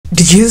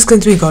Did Jesus claim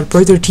to be God?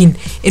 Part 13.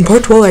 In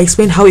part 12, I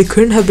explained how it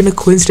couldn't have been a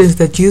coincidence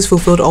that Jesus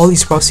fulfilled all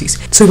these prophecies.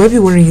 So you might be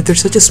wondering if there's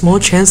such a small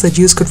chance that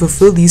Jesus could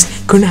fulfill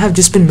these, couldn't have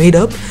just been made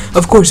up?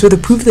 Of course, with the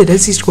proof of the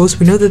Dead Sea Scrolls,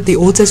 we know that the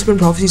Old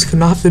Testament prophecies could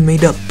not have been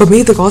made up, but many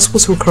of the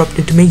Gospels were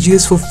corrupted to make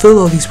Jesus fulfill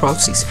all these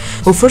prophecies.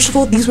 Well, first of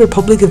all, these were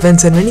public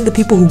events, and many of the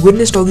people who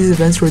witnessed all these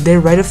events were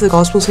there right after the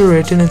Gospels were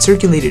written and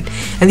circulated.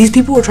 And these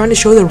people were trying to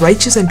show the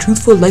righteous and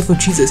truthful life of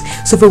Jesus.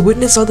 So if a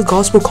witness saw the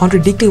Gospel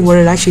contradicting what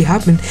had actually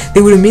happened,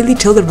 they would immediately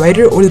tell the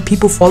writer or the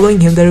people following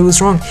him that it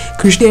was wrong.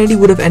 Christianity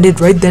would have ended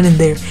right then and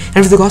there.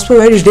 And if the Gospel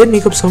writers did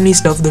make up so many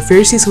stuff, the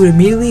Pharisees would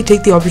immediately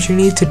take the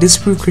opportunity to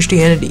disprove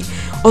Christianity.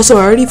 Also,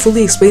 I already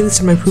fully explained this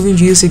in my Proving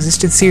Jesus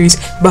Existed series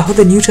about how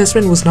the New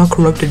Testament was not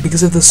corrupted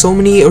because of the so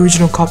many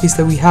original copies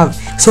that we have.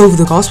 So if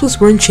the Gospels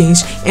weren't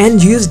changed and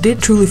Jesus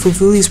did truly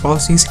fulfill these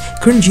prophecies,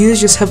 couldn't Jesus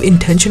just have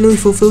intentionally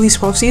fulfilled these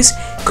prophecies?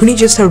 Couldn't he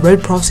just have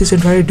read prophecies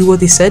and try to do what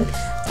they said?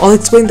 I'll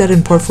explain that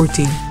in part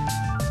 14.